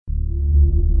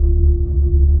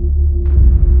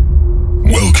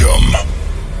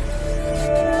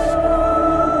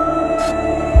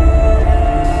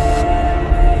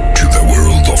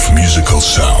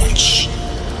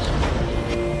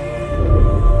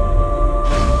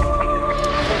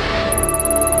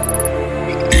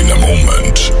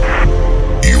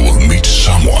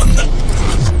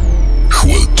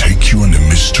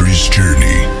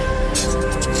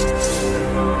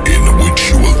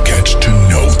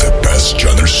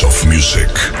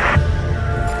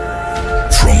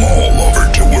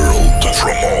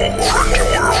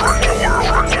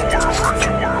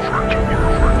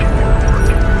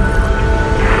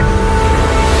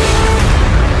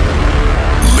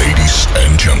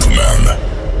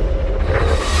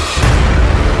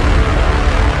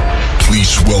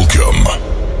Welcome.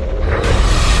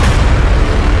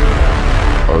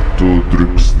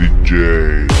 Atodrix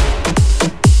DJ.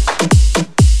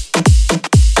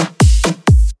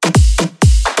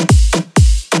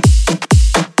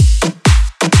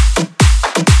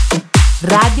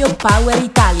 Radio Power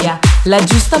Italia, la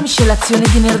giusta miscelazione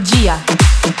di energia.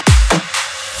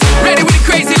 Ready with the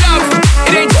crazy love,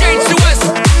 it ain't strange to us.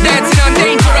 Dancing on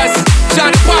dangerous,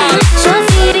 Sean Paul.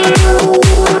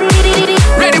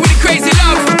 Ready with the crazy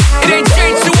love, it ain't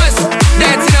strange to us.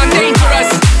 Dancing on dangerous,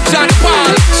 Sean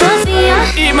Paul.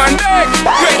 Iman Berg,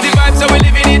 crazy vibes, so we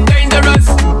living it dangerous.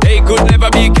 They could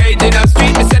never be caging us.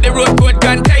 Street, me said the road code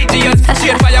contagious.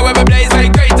 Shade fire where we blaze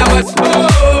like great of us.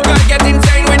 Oh, God get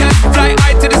insane with us. Fly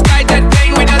high to the sky, that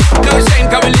plane with us. No shame,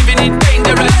 cause we living it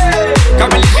dangerous. Cause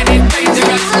we living it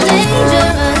dangerous.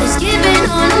 Dangerous, keeping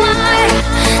on wire.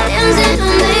 Dancing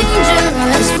on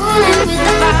dangerous, fooling with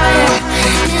the fire.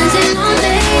 Dancing on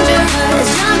dangerous,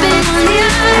 jumping on the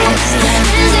ice.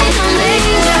 Dancing on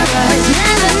dangerous,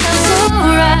 never felt so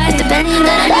right. The penny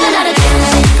that I knew how to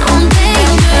dancing on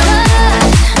dangerous.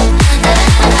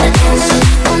 Dancing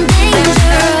on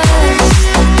dangerous.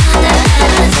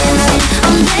 Dancing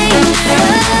on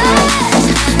dangerous.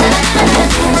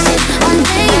 Dancing on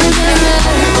dangerous.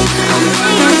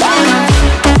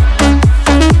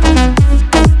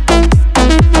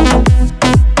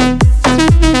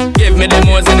 Give me the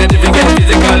most energy to get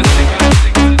physical.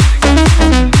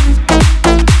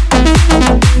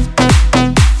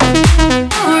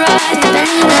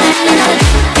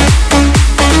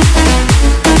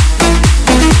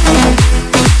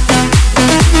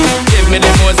 Give me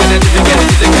the most energy to get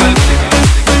physical.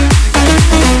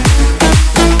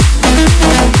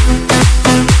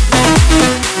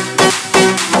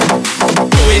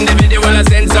 In the video, I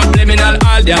send subliminal.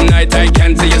 All damn night I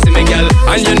can't see you see me, girl.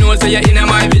 And you know, so you're in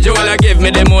my visual. I give me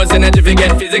the most energy to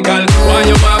get physical. Why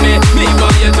you want me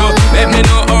want you too. Let me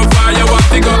know how far you want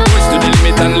to go. Push to the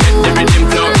limit and let the rhythm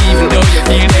flow. Even though you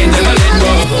feel danger, let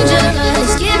go.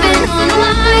 Dangerous, keeping on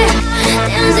wire.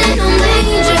 Dancing on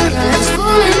dangerous,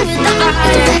 fooling with the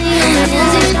fire.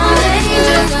 Dancing on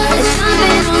dangerous,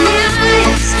 jumping on the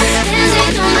ice.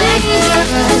 Dancing on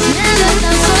dangerous, never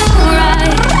felt so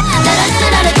right.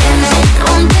 Dancing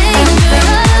on dangerous.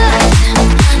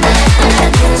 Dancing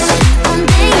on dangerous. Dancing on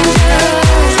dangerous.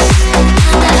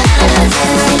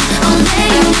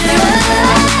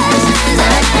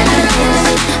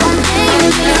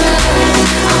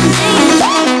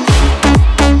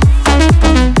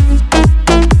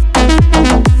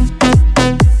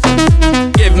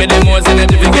 Give me the most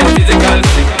energy to get physical.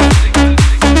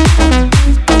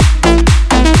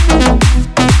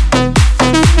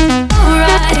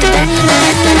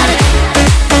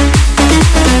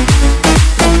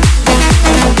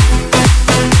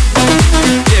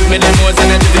 Give me the most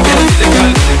energy to get physical.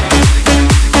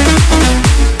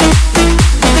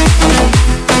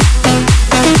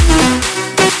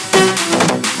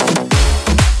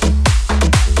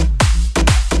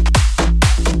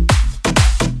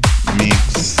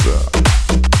 Mix.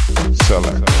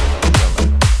 Select.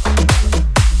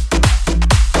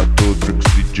 Atodrix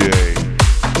DJ.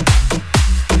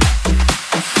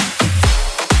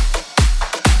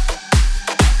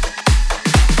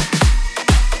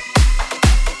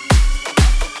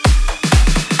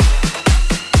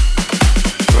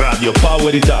 Radio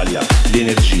Power Italia,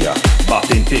 l'energia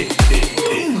batte in te.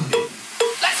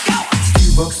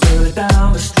 Few bucks further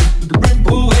down the street with the Red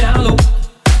Bull way down low.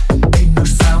 Ain't no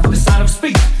sound but the sound of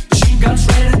speed. Machine guns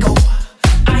ready to go.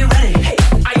 Are you ready? Hey,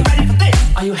 are you ready for this?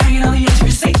 Are you hanging on the edge of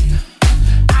your seat?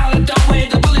 Out of the doorway,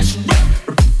 the bullets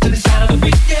rip to the sound of the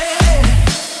beat. Yeah.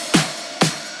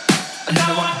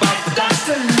 Another one bites the dust.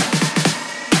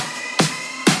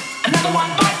 Another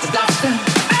one bites the dust.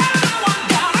 Another one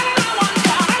down. Another one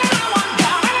down. Another one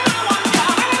down. Another one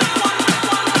down.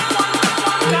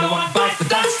 Another one bites the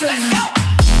dust. Let's go.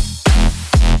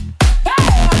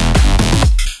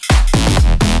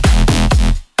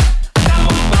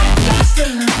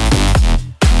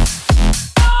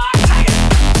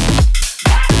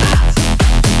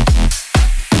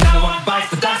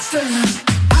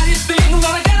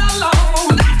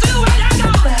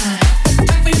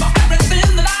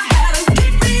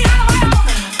 Keep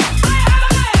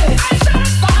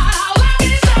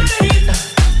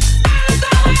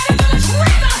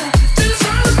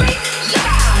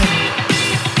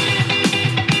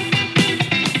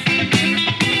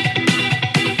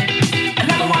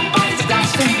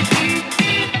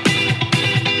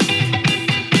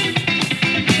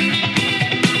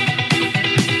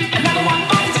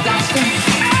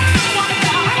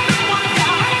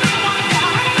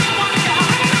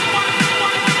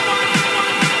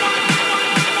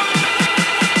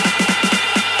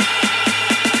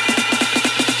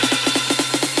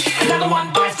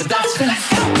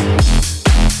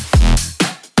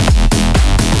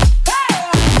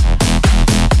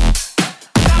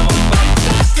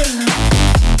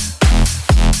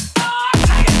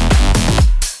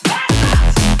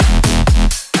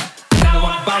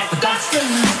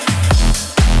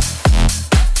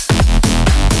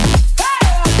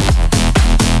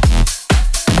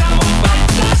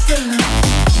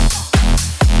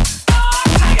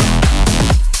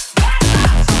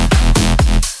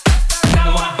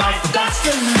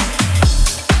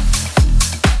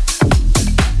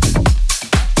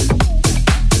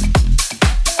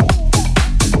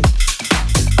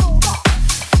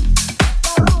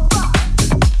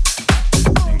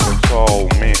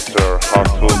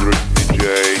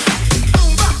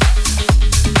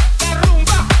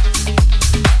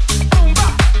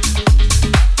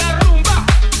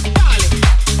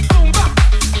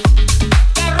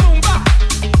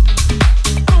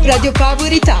Radio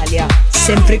Power Italia,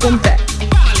 sempre con te.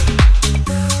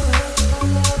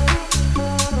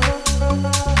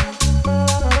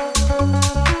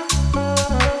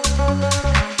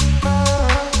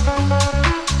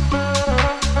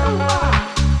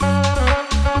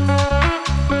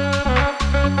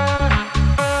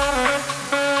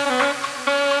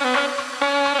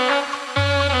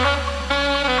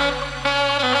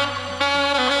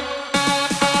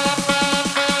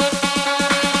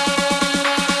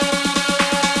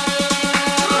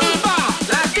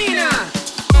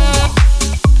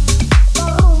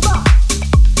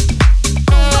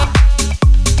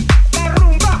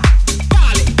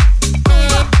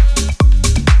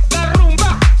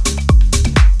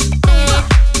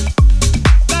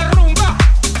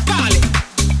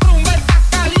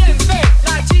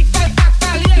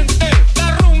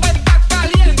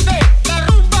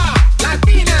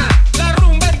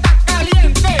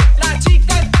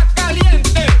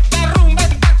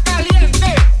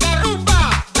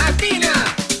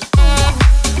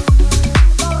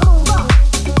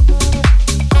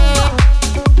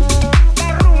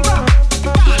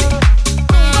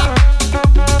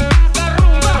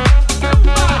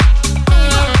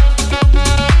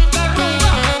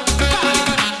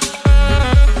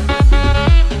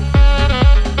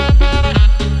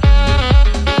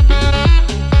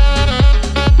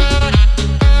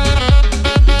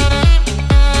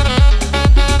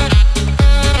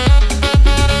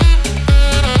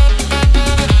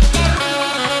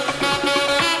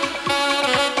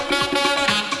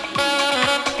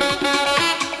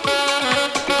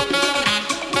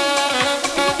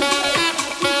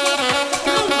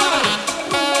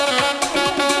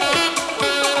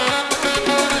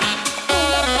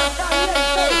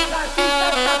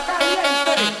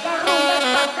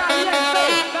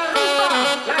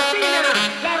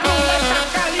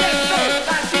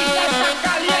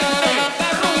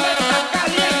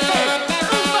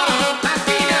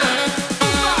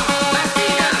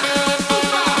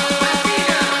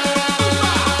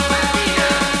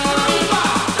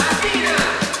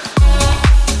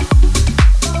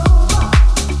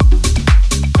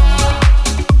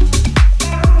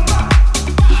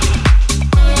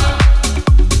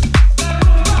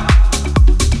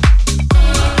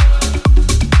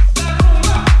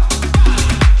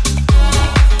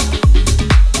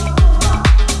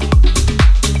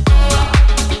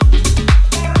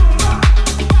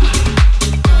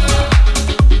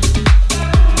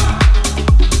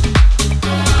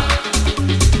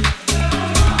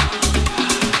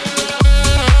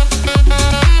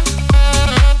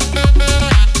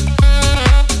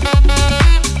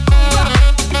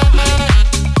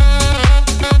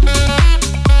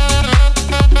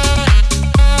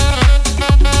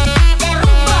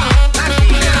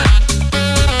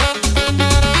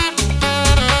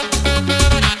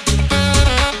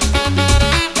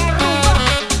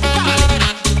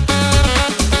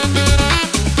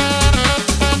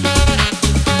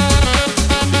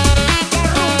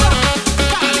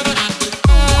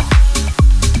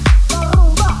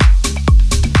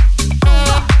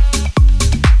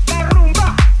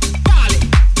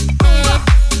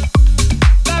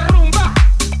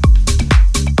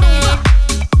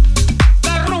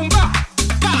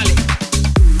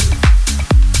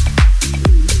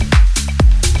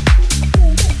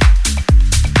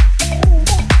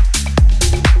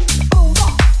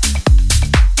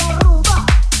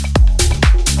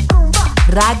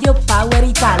 Radio Power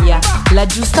Italia, la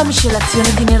giusta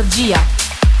miscelazione di energia.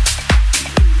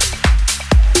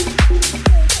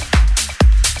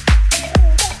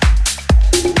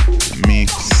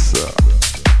 Mix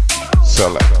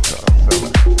Select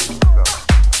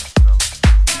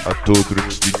a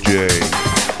Totrix DJ.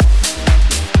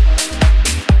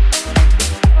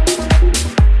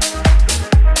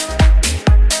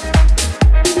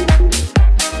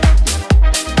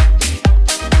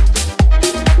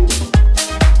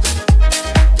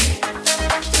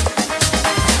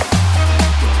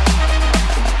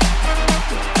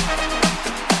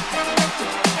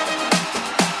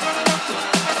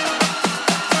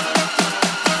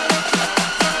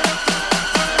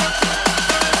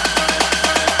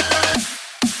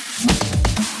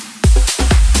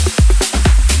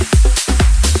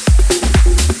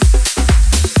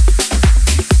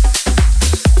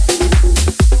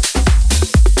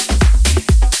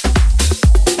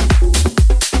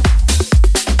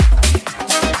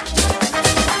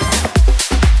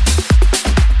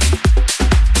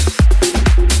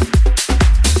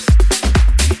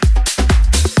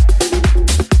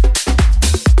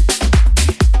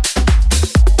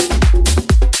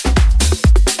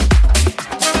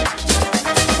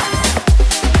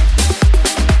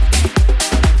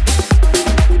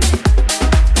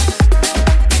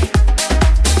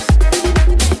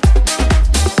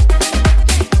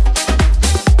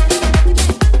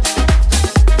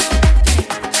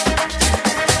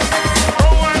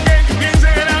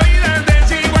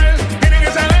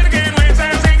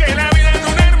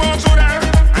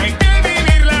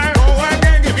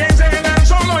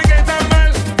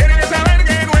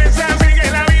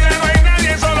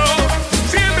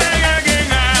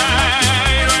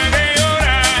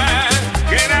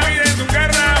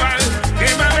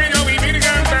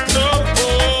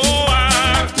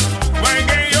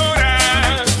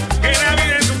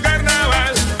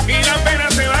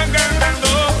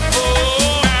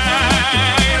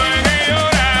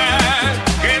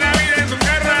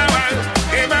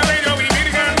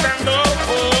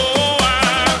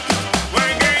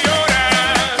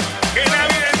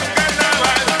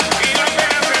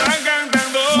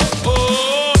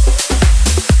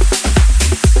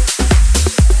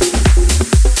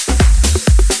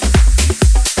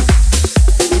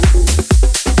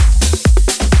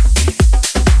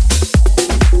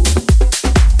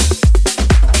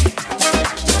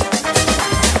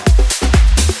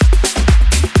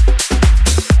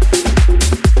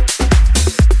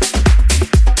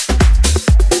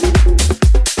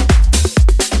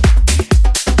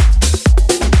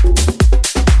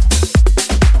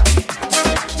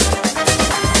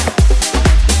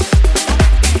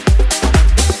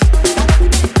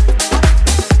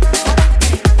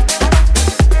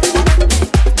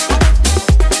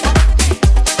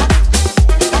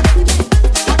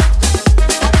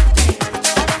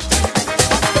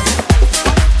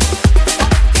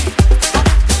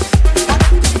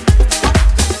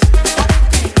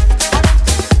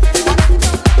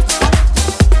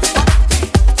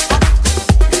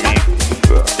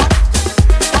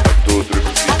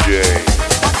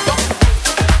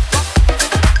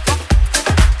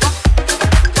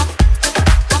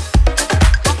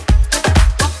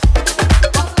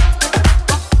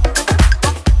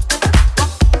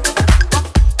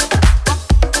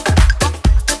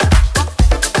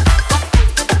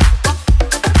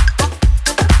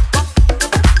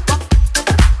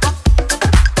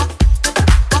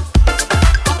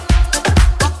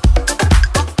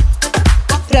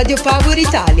 Radio Power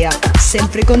Italia,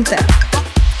 sempre con te.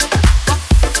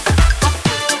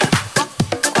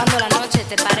 Cuando la noche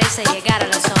te parece llegar a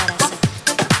las horas,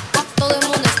 todo el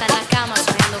mundo está en la cama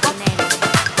soñando con él.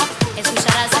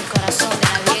 Escucharás el corazón de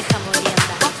la vieja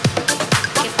molienda,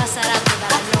 que pasará toda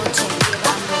la noche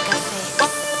llevando café.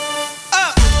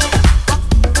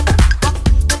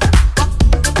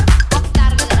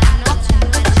 Tarde de la noche,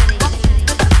 llevando café.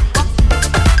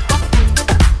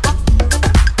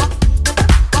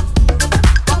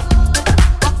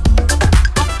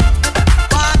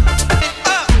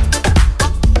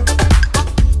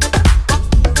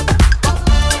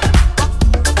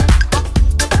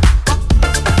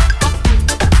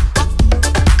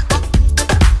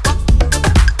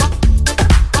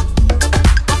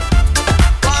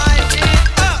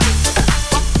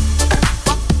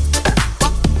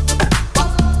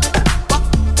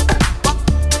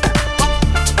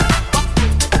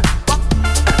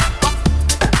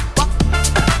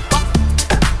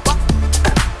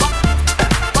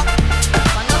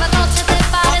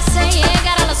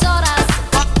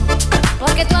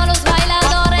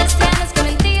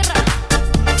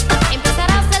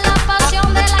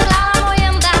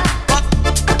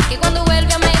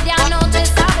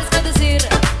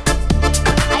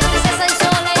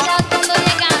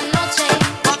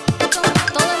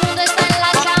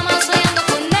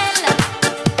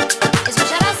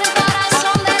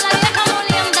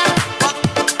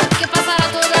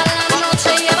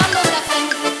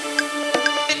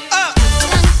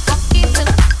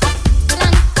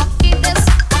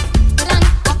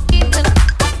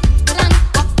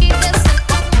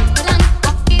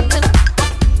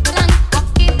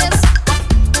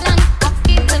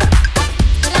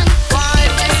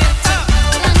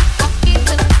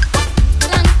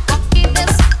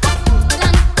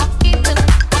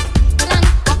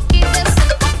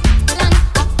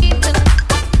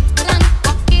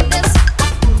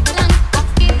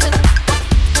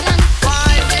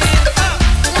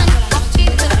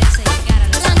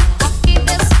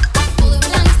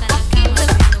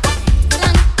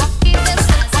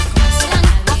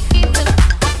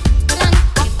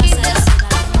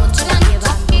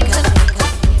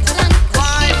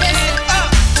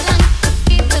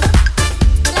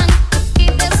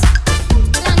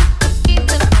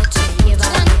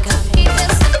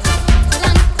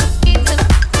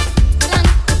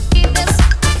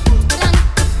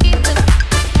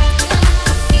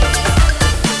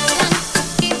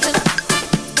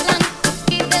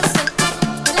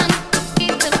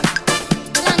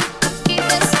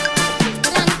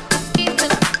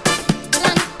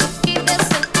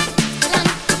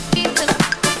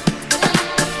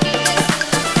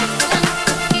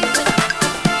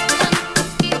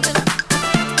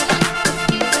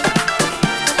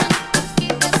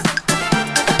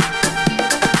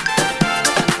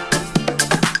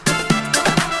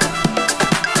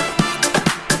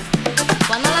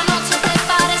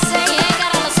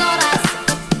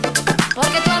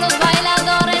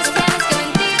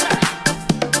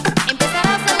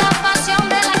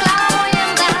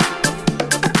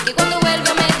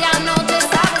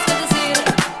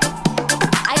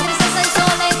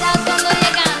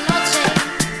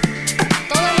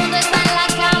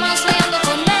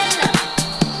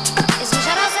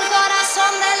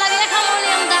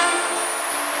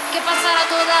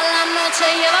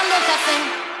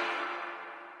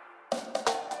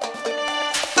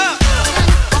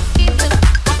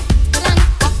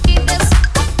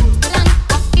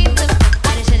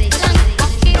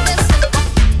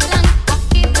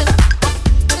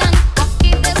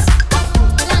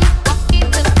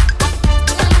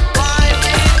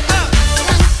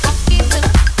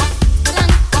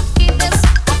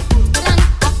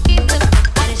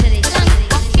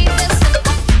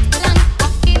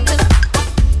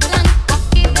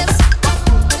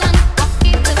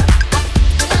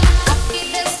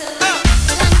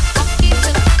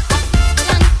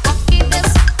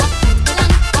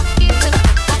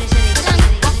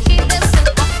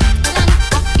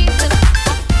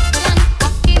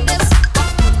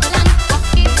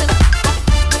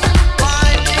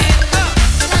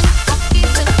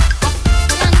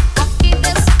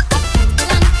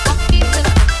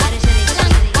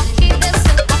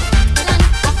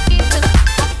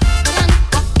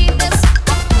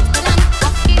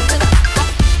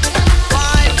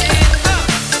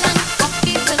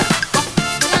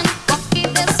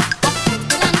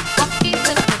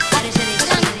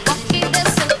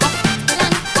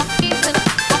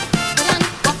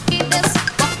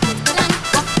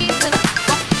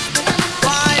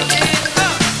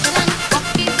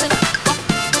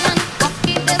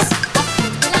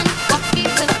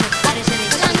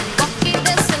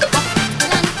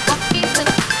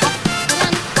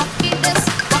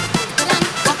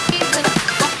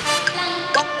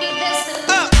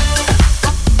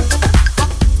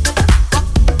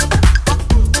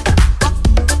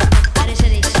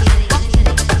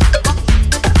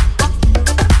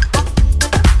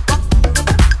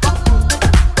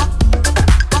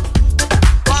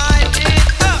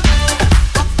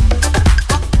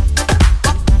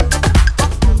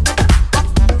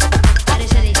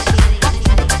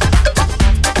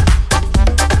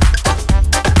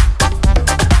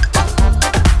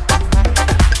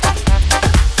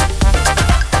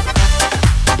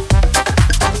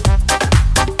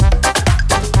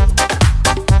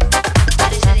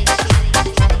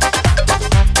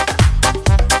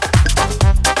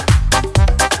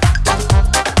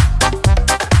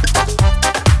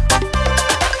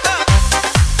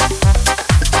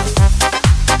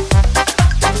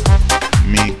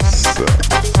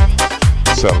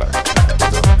 Select.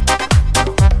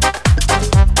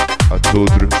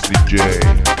 Atodrix DJ.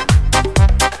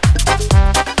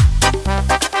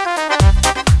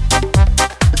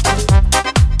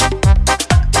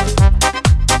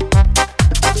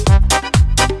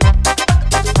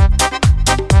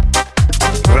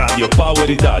 Radio Power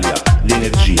Italia,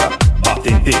 l'energia batte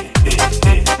in te.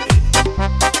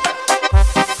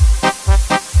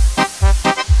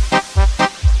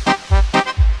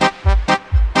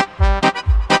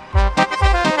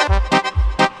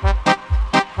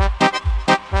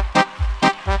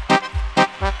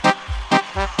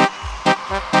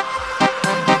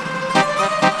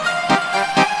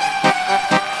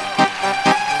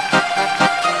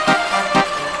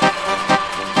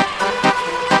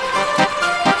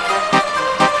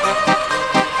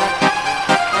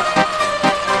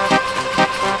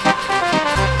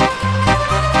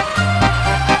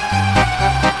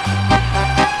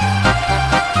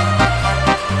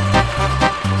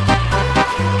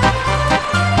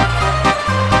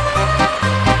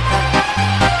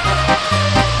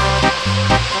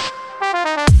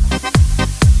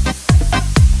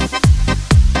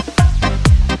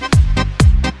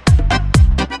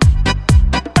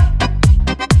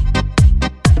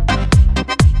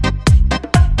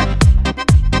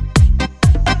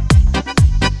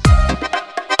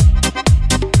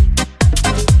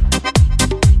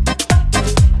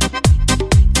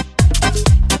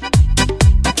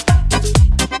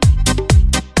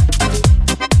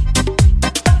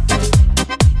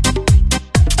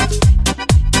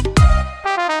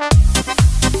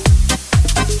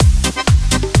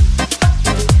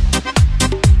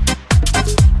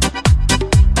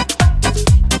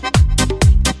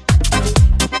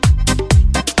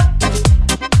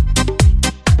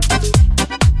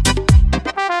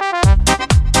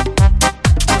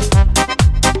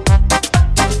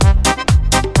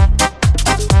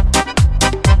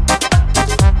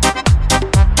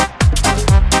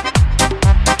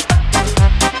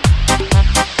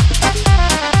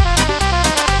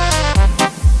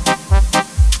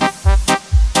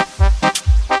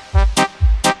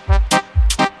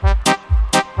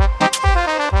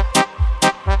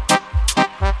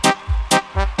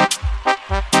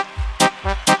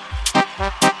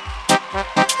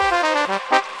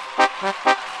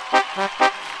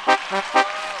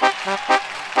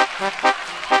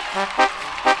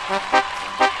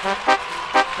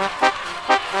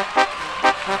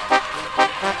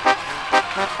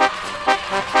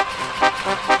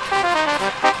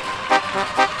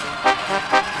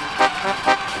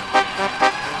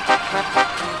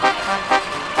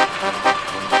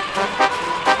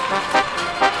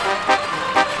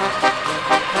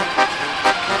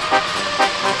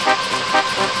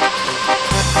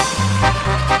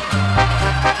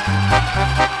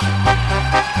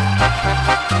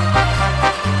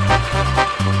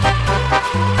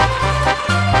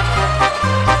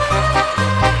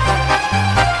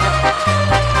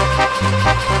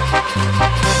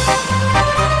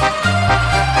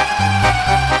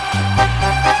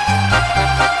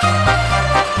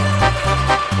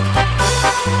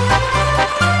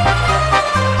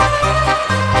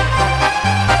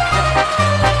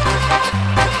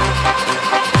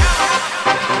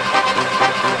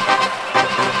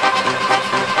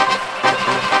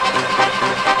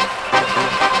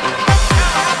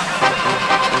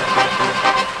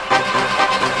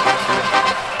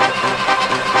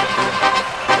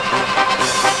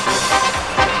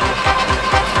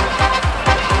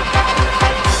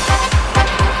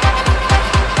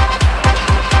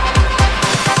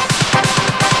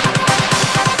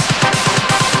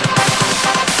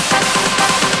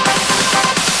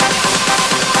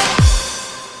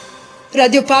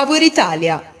 Radio Power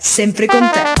Italia, sempre con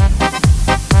te.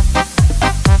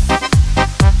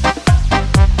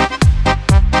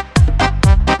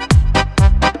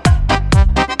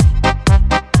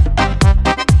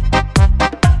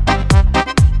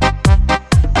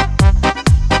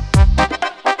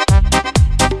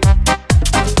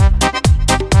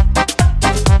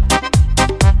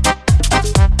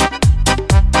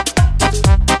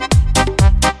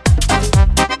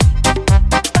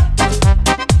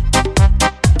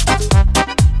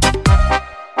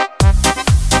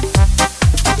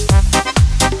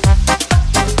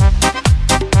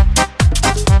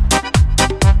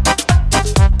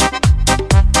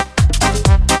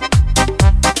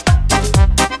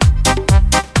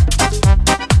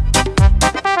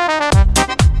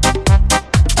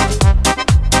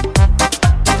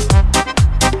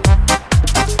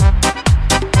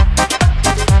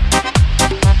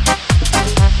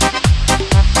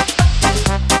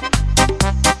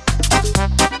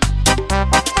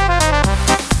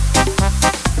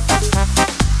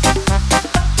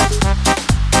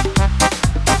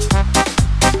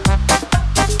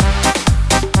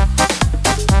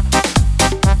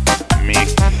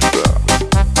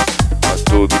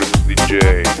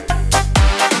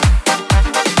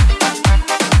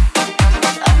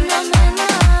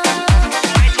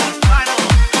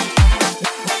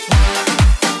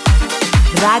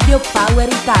 Radio Power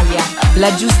Italia,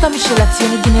 la giusta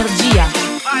miscelazione di energia.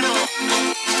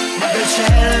 Nel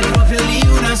cielo è proprio lì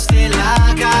una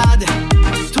stella cade.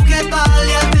 Tu che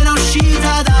balli appena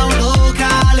uscita da un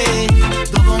locale.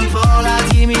 Dopo un po' la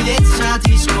timidezza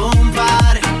ti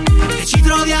scompare e ci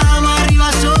troviamo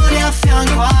arriva soli a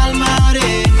fianco al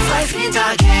mare. Fai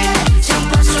finta che sei un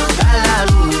passo dalla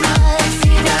luna e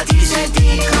fidati se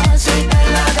dico sei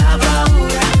bella da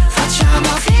paura.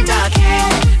 Facciamo finta che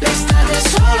l'estate è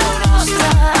solo nostra,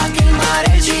 anche il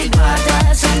mare ci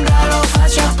guarda, sembra lo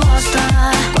faccia apposta.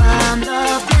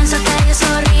 Quando penso a te io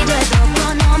sorrido e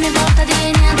dopo non mi importa di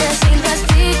niente. Se il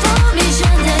vestito mi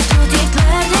scende e tu ti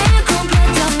perdi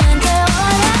completamente.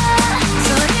 Ora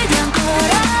sorridi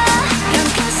ancora e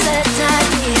anche se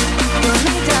tardi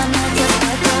torni da me ti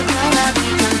aspetto da una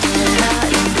vita intera,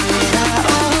 intera.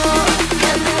 Oh,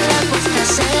 che bella questa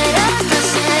sera,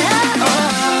 stasera, oh.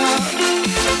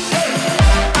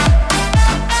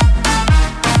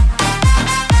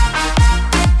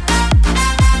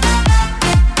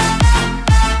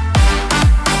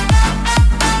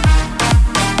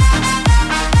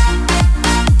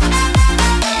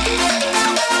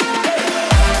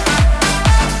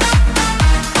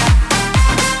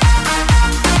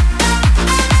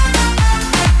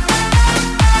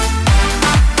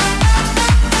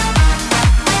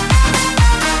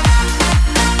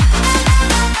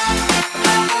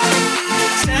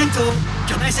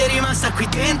 Che ormai sei rimasta qui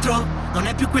dentro, non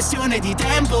è più questione di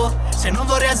tempo. Se non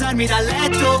vorrei alzarmi dal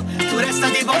letto, tu resta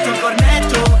di volta al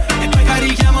cornetto e poi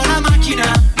carichiamo la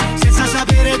macchina senza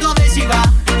sapere dove si va.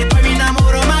 E poi mi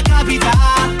innamoro ma capita.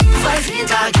 Fai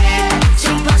finta che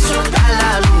sei un passo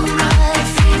dalla luna e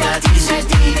fidati se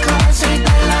dico sei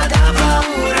bella da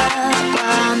paura.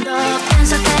 Quando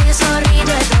penso a te io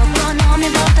sorrido e dopo non mi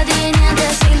importa di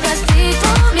niente. Se il vestito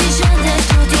mi scende e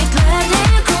tu ti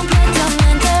perdi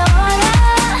completamente. Ora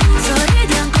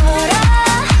sorridi ancora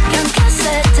e anche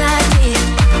se tardi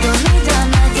torni da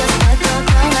me ti aspetto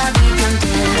da una vita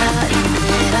intera,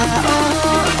 intera.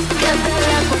 Oh, che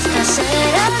bella questa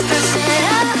sera,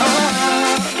 stasera, oh.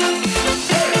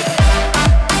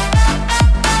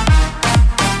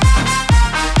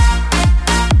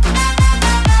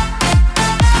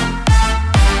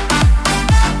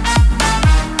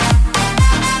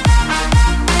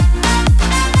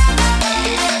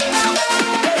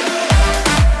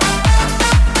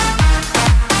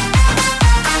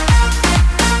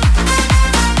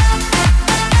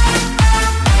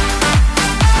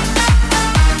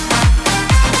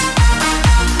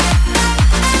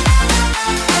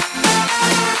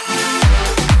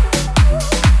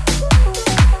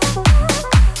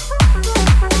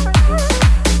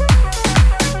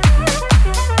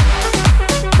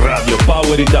 Radio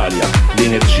Power Italia,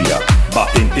 l'energia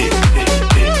batte in te.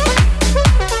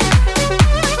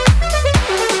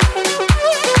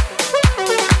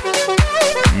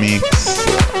 Mix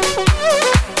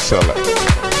Select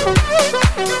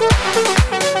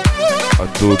a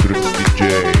Dodrix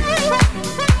DJ.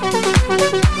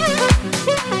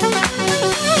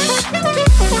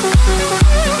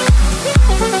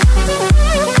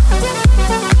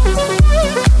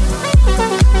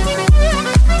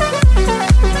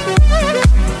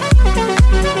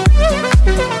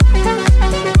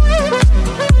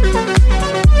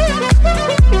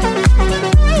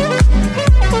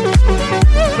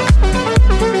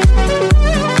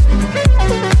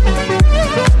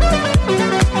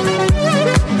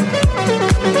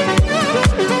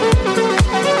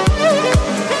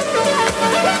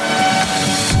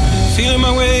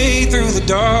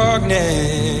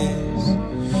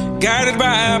 Guided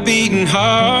by a beating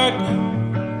heart,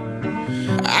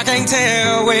 I can't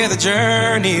tell where the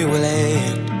journey will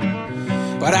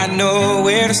end, but I know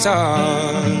where to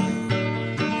start.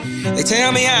 They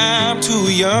tell me I'm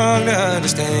too young to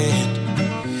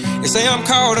understand. They say I'm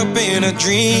caught up in a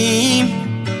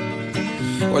dream.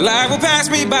 Well, life will pass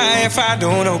me by if I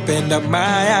don't open up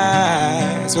my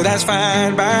eyes. So that's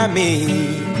fine by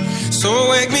me.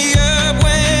 So wake me up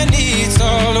when it's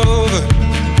all over,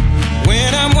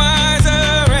 when I'm wiser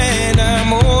and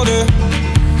I'm older.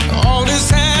 All this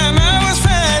time I was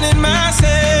finding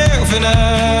myself and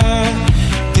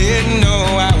I didn't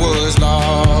know I was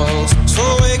lost. So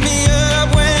wake me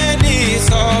up when it's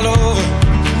all over,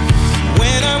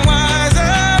 when I'm wiser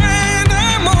and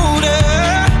I'm older.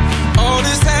 All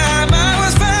this time I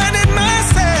was finding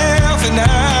myself and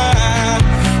I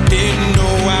didn't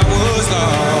know I was lost.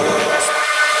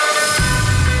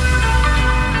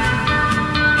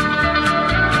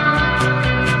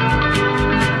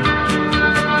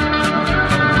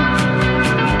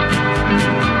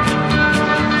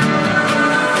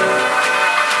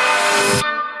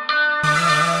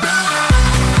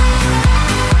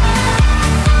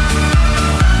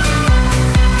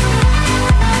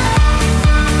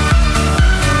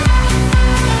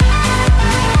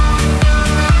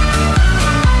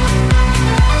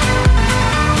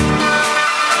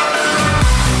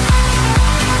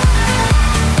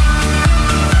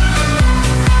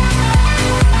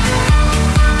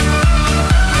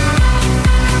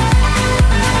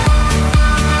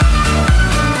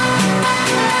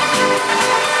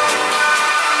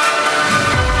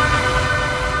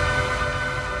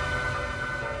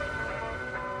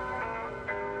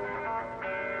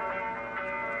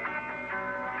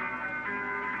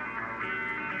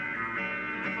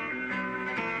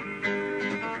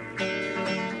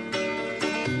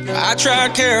 I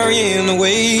tried carrying the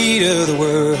weight of the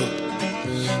world,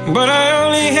 but I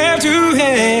only have two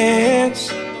hands.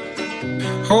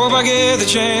 Hope I get the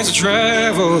chance to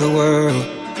travel the world,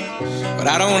 but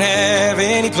I don't have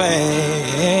any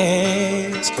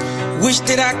plans. Wish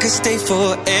that I could stay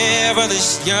forever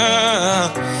this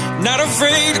young, not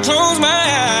afraid to close my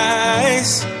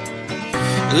eyes.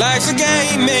 Life's a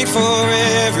game made for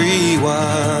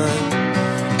everyone,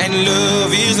 and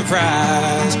love is the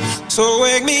prize. So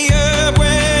wake me up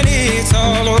when it's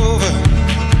all over,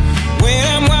 when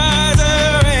I'm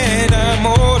wiser and I'm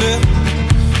older.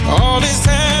 All this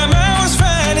time I was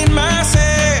finding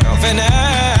myself, and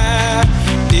I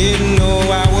didn't know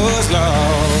I was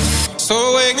lost.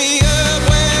 So wake me up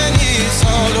when it's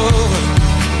all over,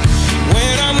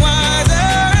 when I'm wiser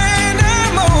and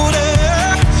I'm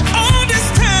older. All this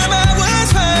time I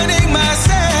was finding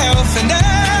myself, and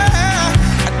I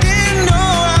didn't know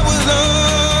I was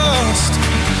lost.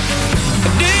 I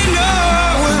didn't know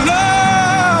I was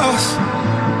lost.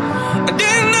 I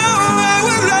didn't know I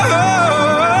was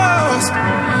lost.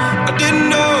 I didn't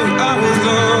know I was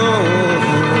lost. I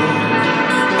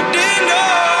didn't know.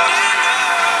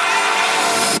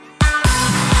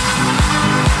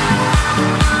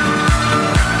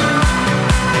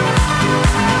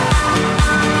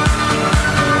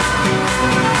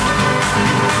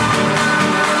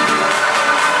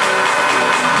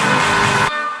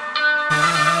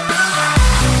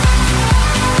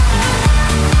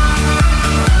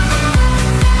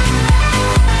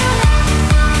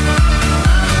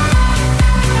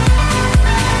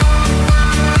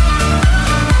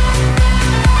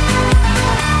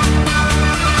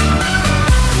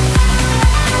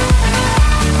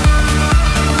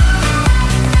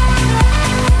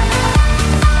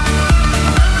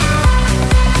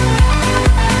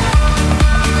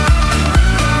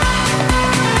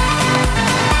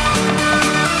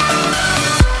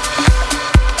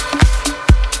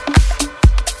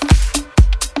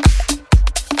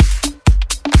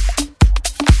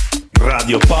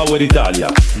 Radio Power Italia,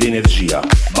 l'energia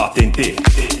batte in te.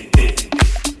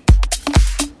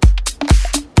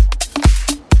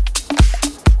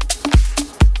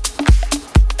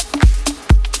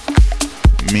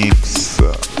 Mix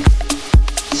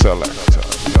Selector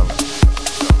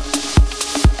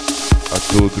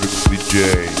Atodrix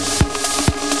DJ.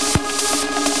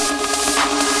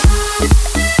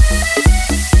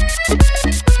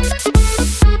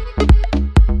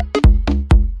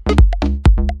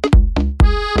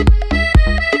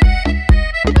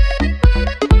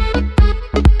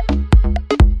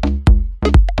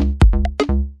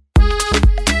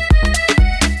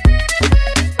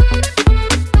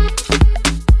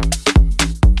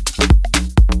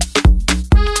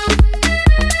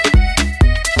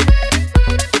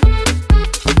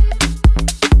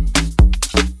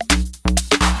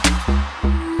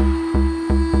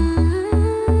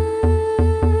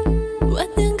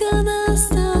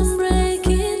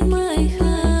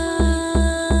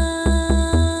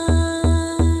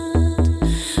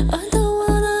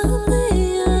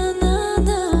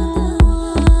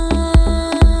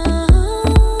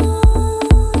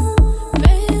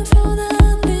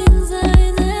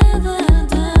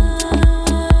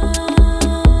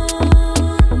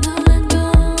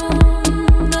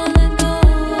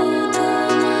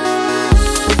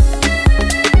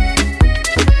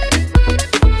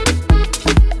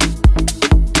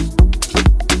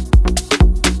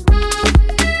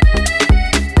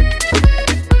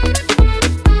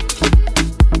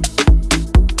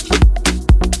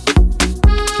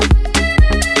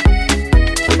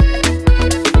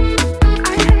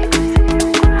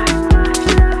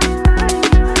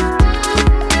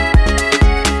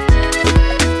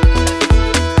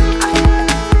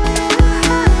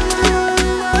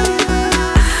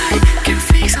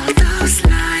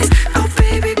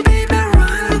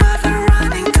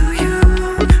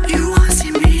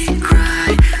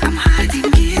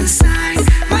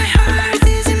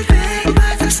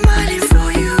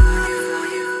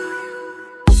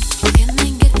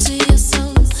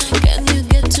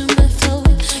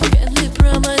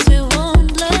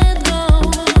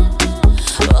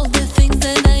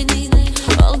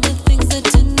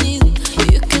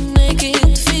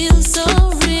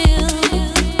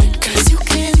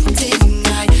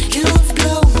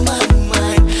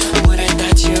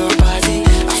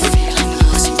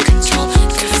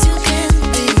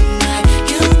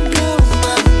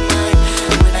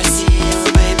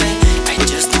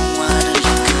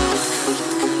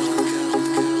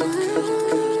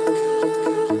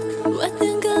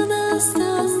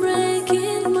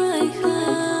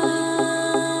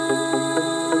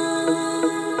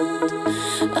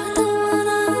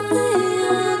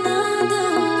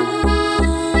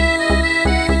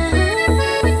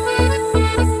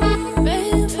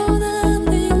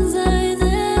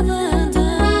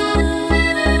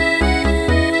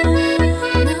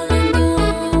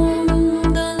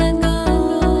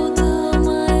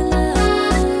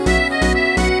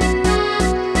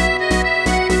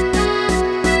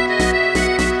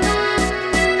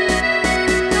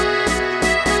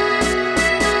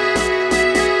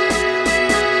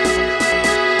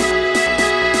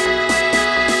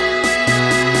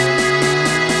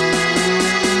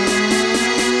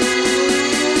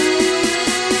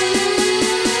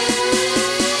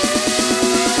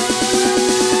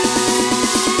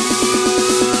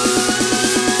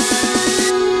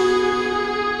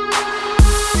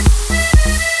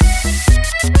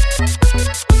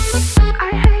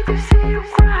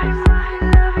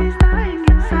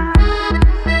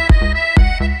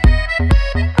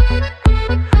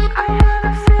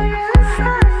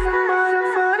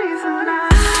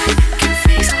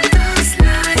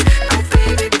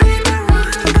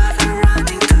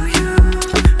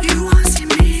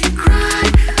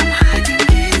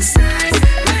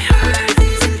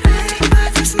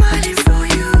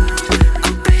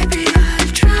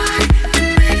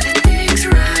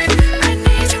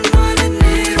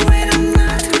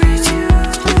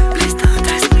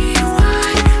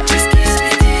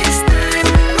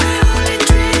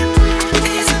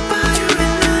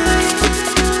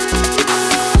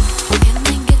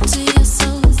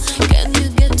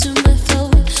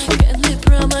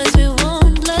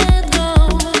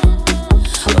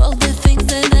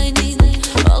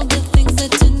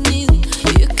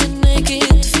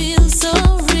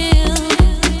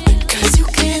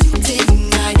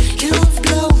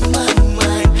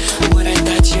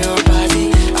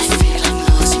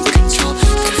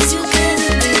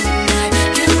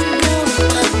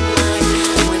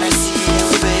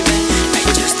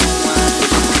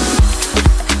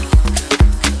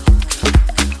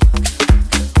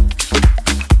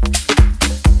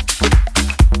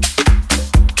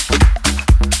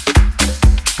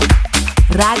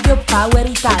 Radio Power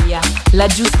Italia, la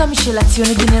giusta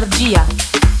miscelazione di energia.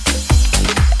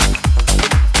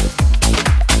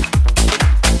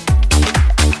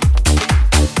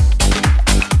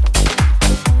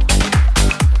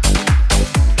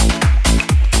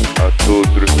 A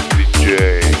Tudor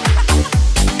DJ.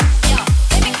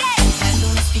 Prendo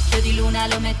uno spicchio di luna,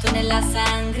 lo metto nella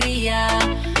sangria.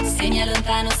 Se mi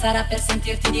allontano sarà per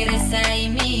sentirti dire sei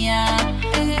mia.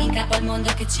 In capo al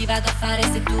mondo che ci vado a fare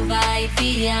se tu vai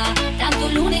via. Tanto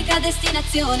l'unica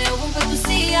destinazione ovunque tu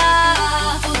sia.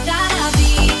 Tutta la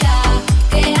vita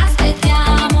che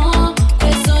aspettiamo,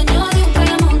 quel sogno di un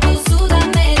tramonto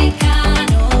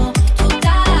sudamericano.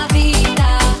 Tutta la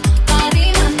vita a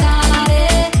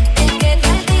rimandare, e che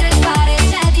tra il dire e il fare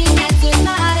c'è di mezzo il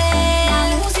mare. La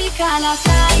musica, la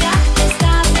playa,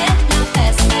 l'estate, la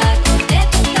festa, con te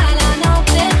tutta la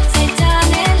notte, sei già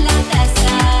nella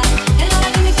testa. E allora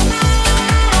dimmi com'è,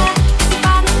 che si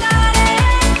fa notare,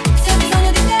 se ho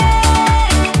bisogno di te,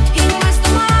 in questo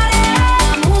mare.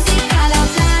 La musica, la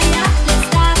playa,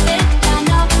 l'estate, la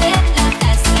notte, la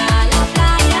festa. La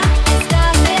playa,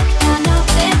 l'estate, la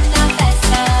notte, la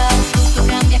festa. Tutto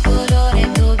cambia colore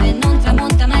dove non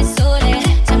tramonta mai il sole.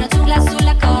 C'è una giungla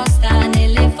sulla costa,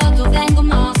 nelle foto vengo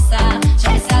mossa.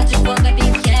 C'è il saggio in fondo ai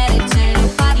bicchieri, il cielo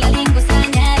parla lingue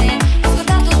straniere. Ho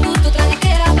scordato tutto tranne che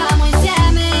eravamo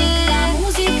insieme. La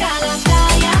musica, la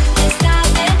playa,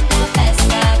 l'estate, la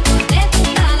festa, con te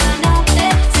tutta la notte,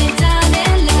 sei già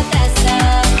nella testa.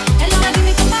 E allora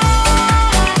dimmi com'è,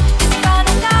 che si fa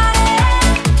notare,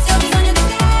 se ho bisogno di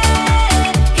te,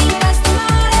 in questo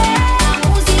mare. La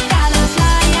musica, la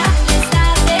playa,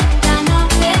 l'estate, la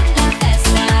notte, la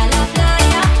festa. La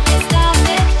playa,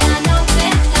 l'estate, la notte,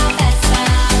 la festa.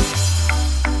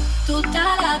 Tutta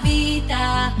la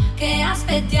vita che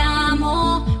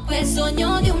aspettiamo, quel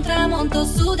sogno di un tramonto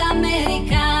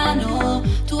sudamericano.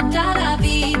 Tutta la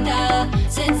vita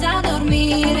senza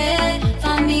dormire,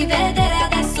 fammi vedere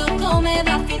adesso come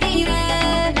va a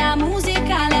finire. La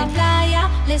musica, la playa,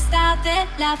 l'estate,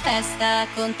 la festa,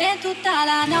 con te tutta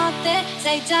la notte,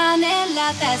 sei già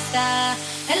nella testa.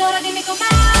 E allora dimmi com'è,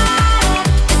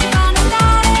 che si fa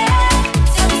notare,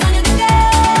 se ho bisogno di te,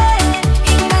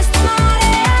 in questo mare.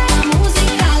 La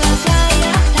musica, la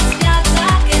playa, la spiaggia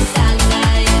che salta,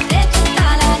 e te tutta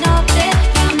la notte,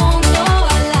 tramonto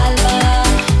all'alba.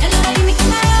 E allora dimmi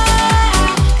com'è,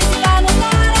 che si fa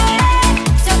notare,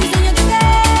 se ho bisogno di te,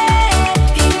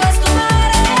 in questo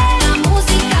mare. La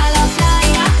musica, la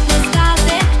playa,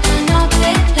 l'estate, la notte,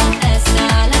 la festa.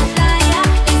 La playa,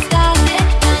 l'estate,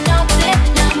 la notte,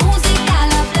 la musica,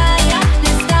 la playa,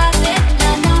 l'estate,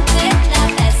 la notte, la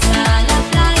festa. La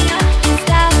playa,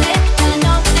 l'estate, la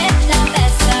notte, la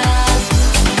festa.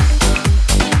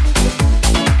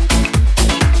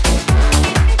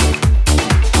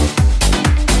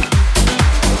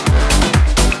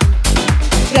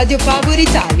 Radio Power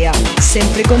Italia,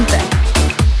 sempre con te.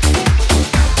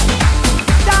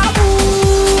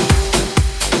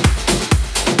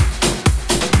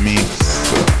 Mix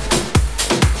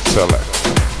Select.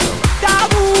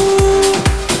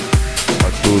 A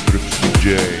Tudor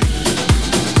DJ.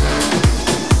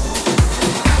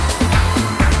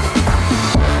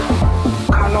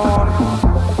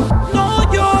 No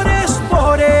llores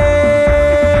por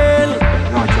él.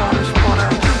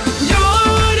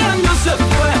 Llorando se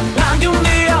fue la que un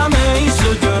día me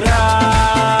hizo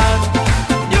llorar.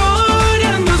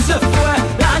 Llorando se fue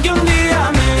la que un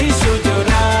día me hizo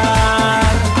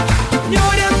llorar.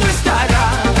 Llorando estará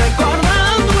recordando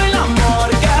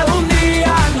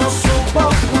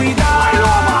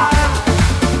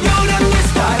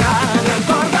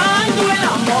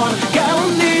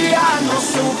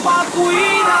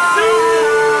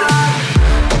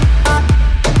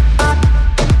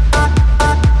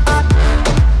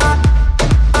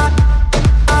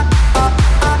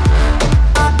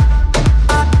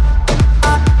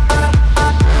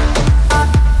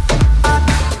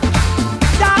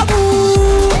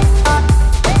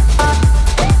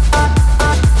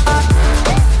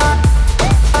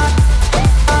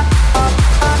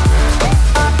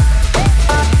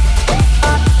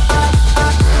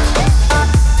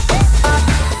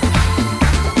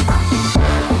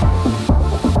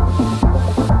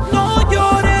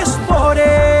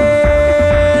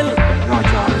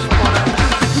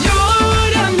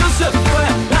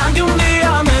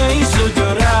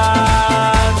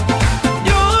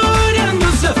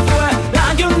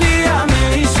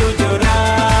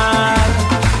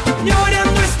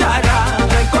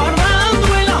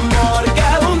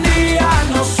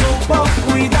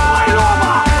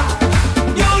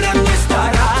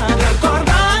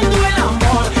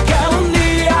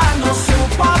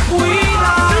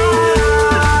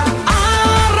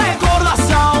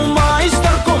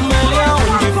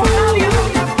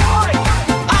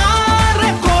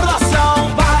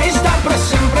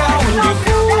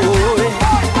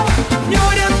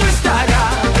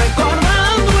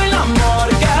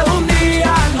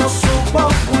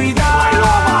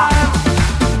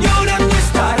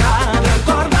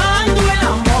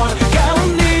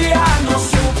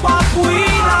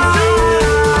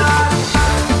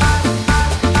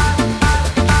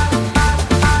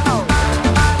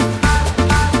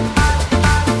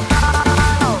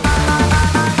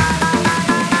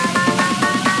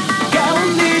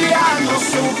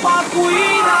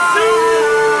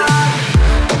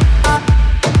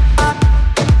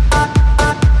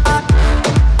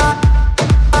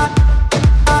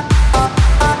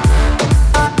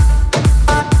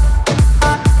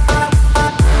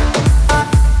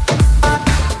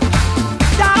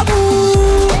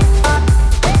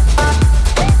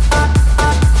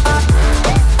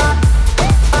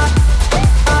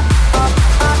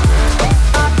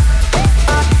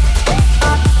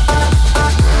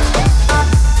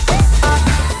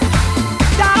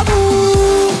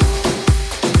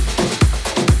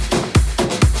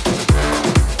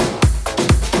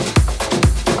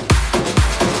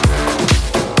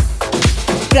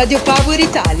Radio Power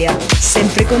Italia,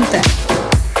 sempre con te.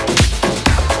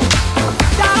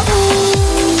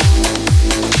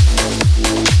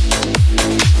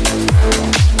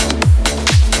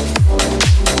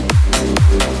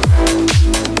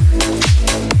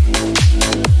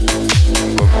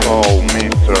 Oh,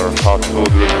 Mr. Hot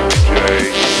Children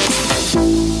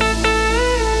DJ.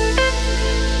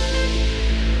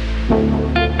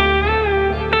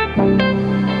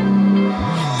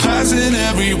 Passing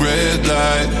every red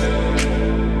light,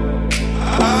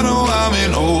 I know I'm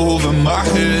in over my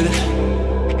head,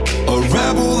 a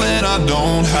rebel and I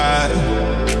don't hide.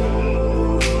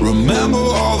 Remember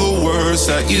all the words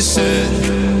that you said.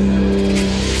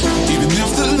 Even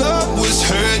if the love was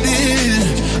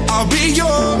hurting, I'll be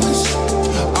yours,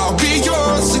 I'll be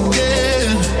yours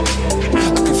again. I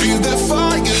can feel that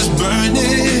fire's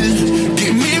burning,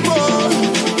 give me more.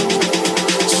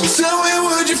 So tell me,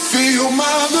 would you feel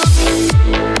my love?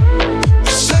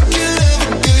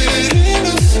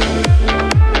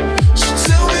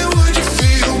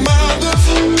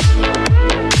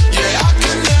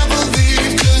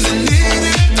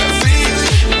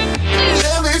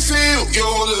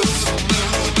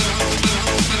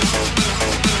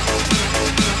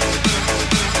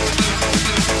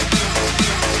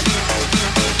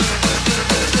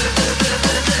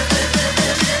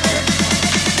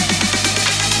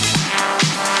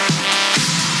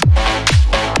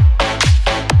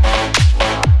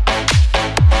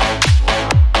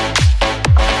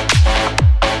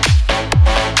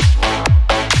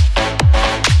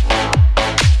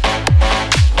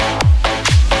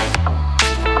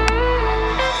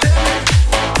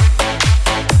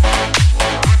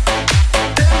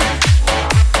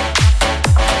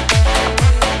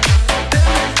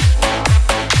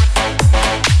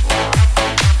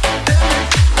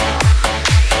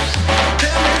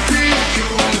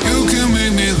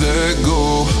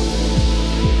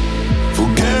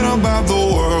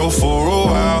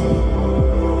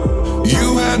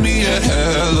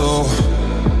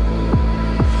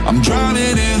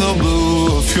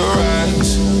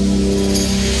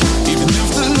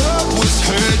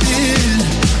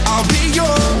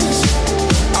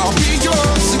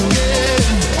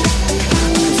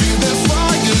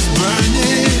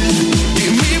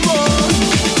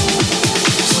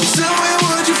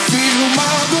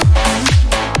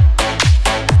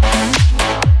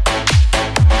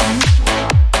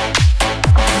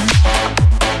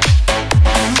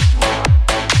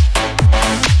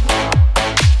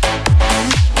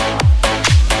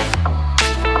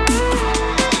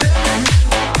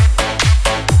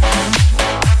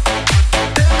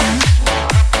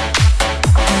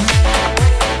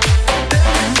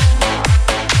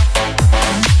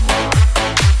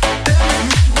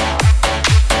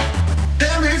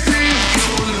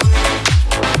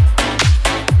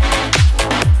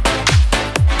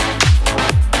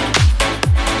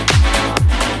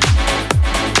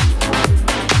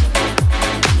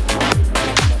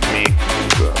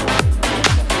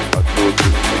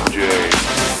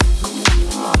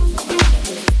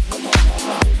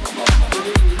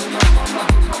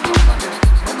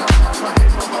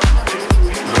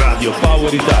 Radio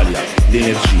Power Italia,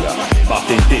 l'energia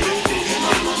batte in te.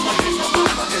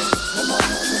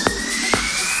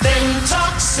 Them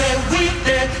talk say we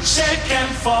dey shake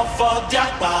and fall for their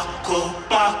Paco,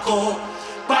 Paco,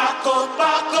 Paco,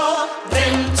 Paco.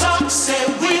 Them talk say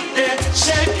we dey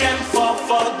shake and fall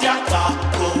for their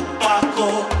Paco, Paco,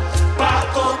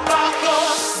 Paco, Paco.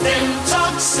 Them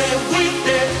talk say we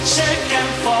dey shake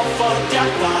and fall for their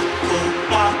Paco,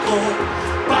 Paco,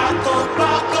 Paco,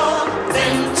 Paco.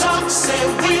 Them talk say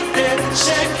we dey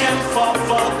shake and fall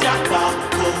for their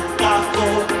Paco, Paco,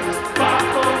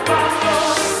 Paco, Paco.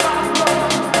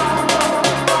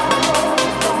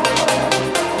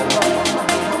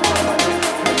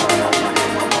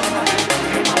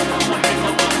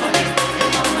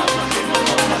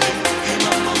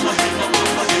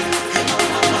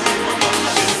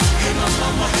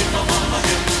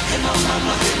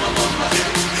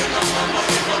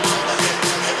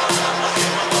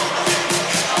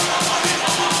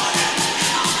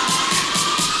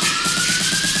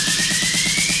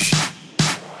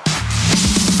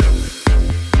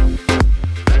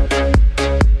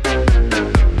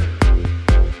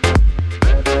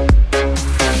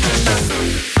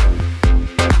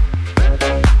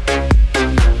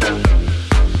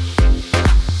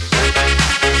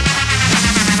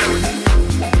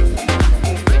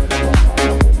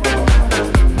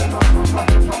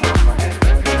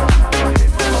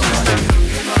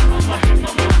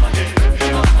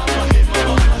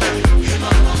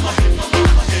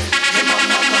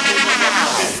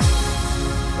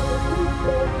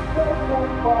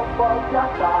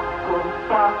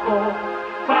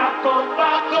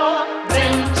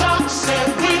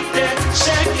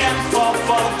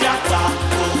 fofia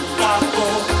Paco, Paco,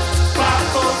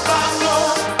 Paco, Paco,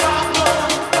 Paco,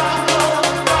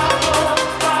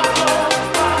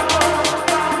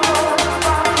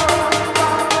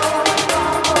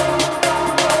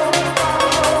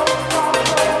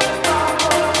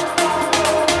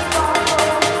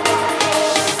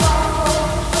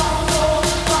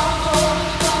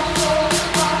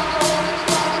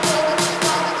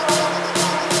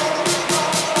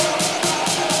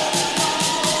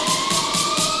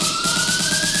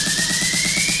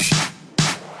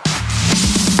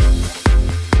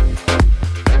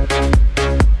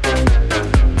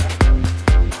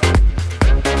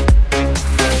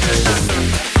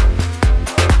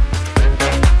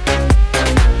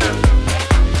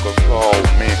 Console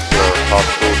Mr.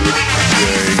 Hustle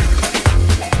DJ.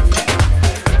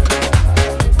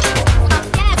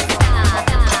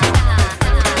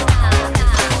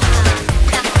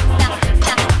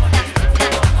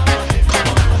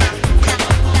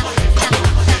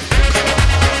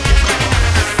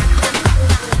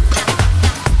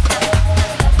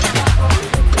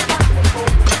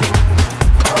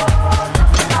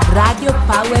 Radio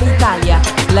Power Italia,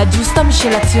 la giusta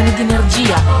miscelazione di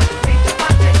energia.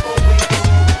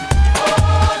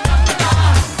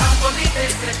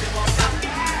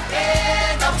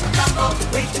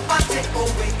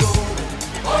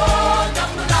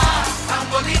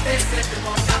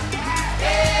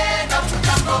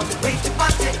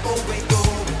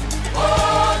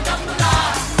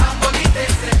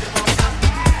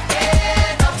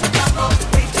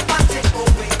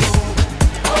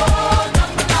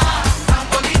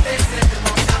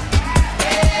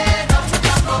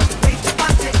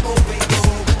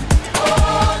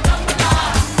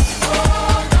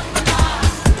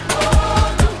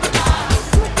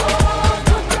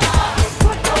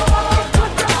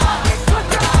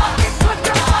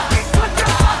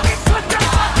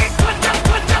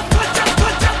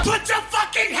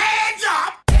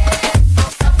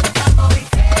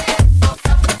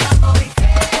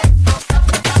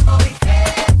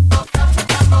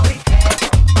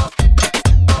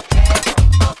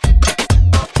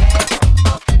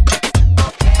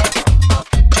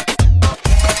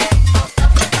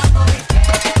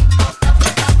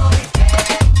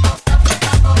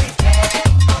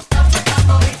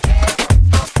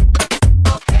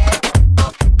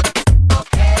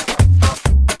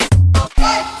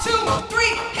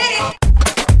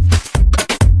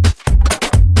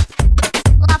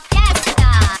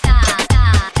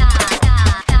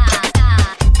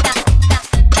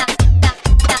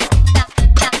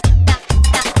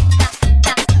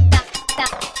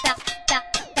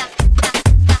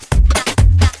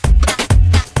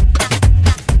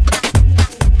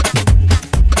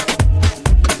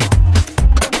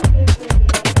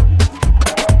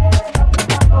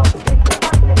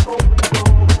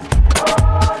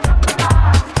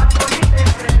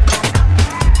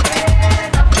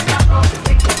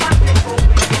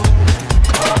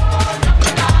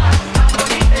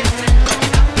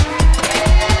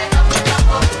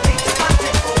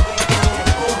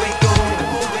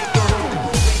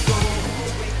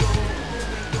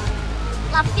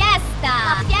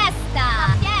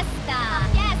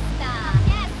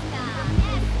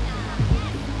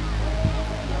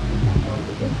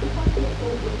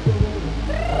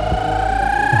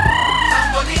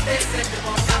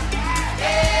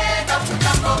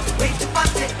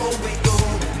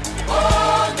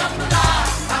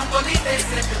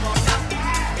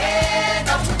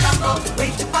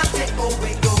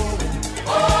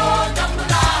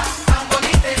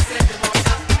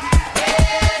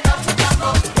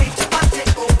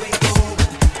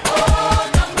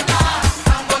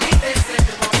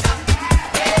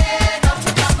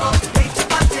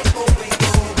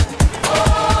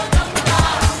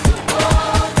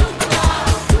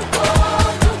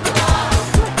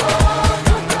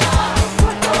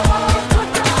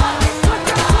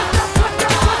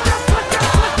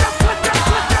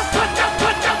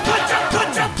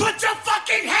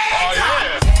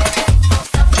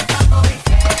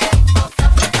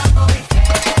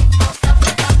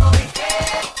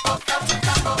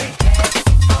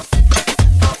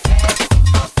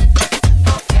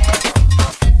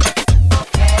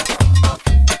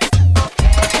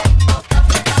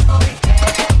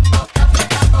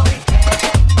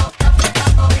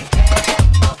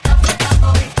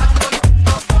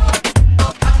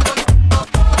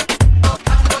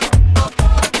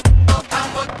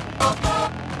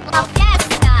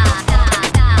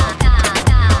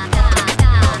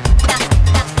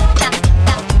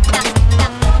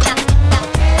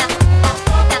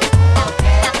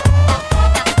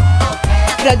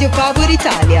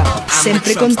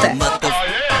 sempre con te.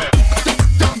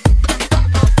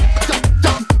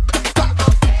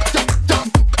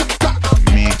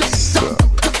 Mix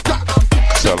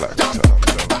Selector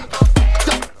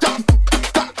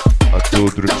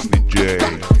Atodrix DJ.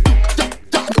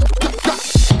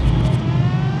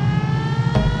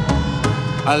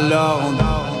 Alors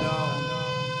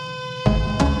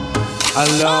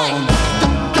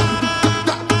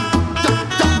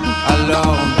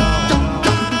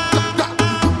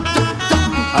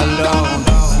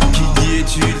qui dit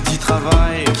études dit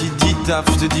travail, qui dit taf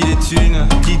te dit les thunes,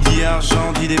 qui dit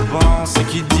argent dit dépenses,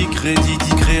 qui dit crédit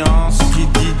dit créance, qui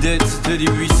dit dette te dit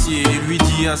huissier, lui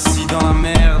dit assis dans la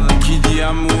merde, qui dit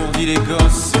amour dit les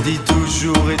gosses, dit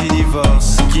toujours et dit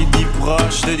divorce, qui dit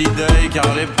proche te dit deuil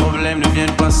car les problèmes ne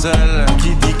viennent pas seuls,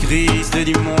 qui dit crise te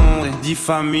dit monde, dit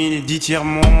famine dit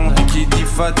tiers-monde, qui dit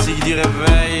fatigue dit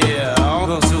réveil,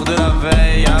 encore sourd de la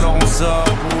veille, alors on sort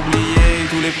pour oublier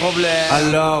tous les problèmes,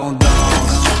 alors on danse,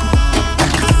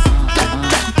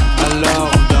 alors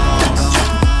on danse,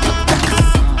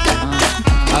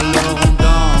 alors on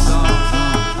danse,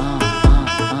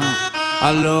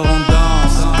 alors on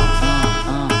danse,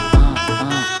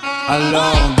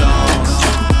 alors on danse,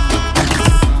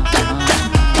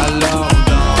 alors on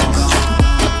danse,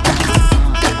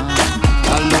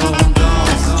 alors on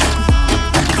danse,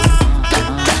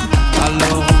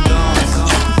 alors on danse,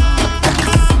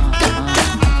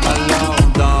 alors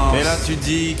on danse. Et là tu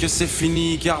dis que c'est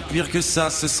fini car pire que ça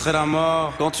ce serait la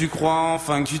mort. Quand tu crois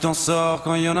enfin que tu t'en sors,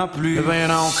 quand il y en a plus, eh ben y en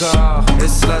a encore.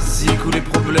 Est-ce la zik ou les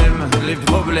problèmes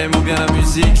ou bien la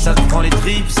musique? Ça te prend les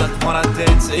tripes, ça te prend la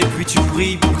tête, et puis tu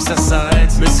pries pour que ça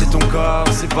s'arrête. Mais c'est ton corps,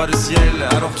 c'est pas le ciel,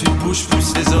 alors tu te bouges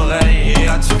plus les oreilles. Et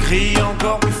là tu cries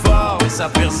encore plus fort, mais ça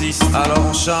persiste, alors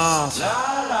on chante. La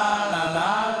la la la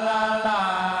la la,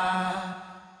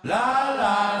 la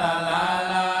la la la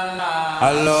la la.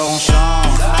 Alors on chante.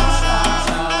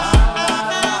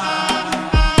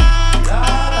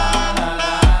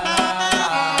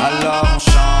 Alors on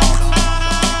chante.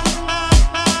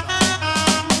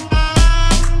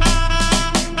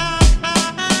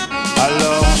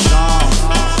 Alors on chante.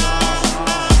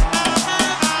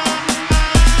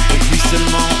 Et puis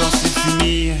seulement quand c'est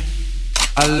fini,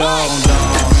 alors on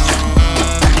danse.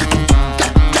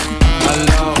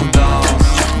 Alors on danse.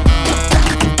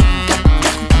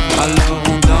 Alors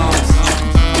on danse.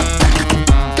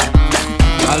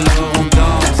 Alors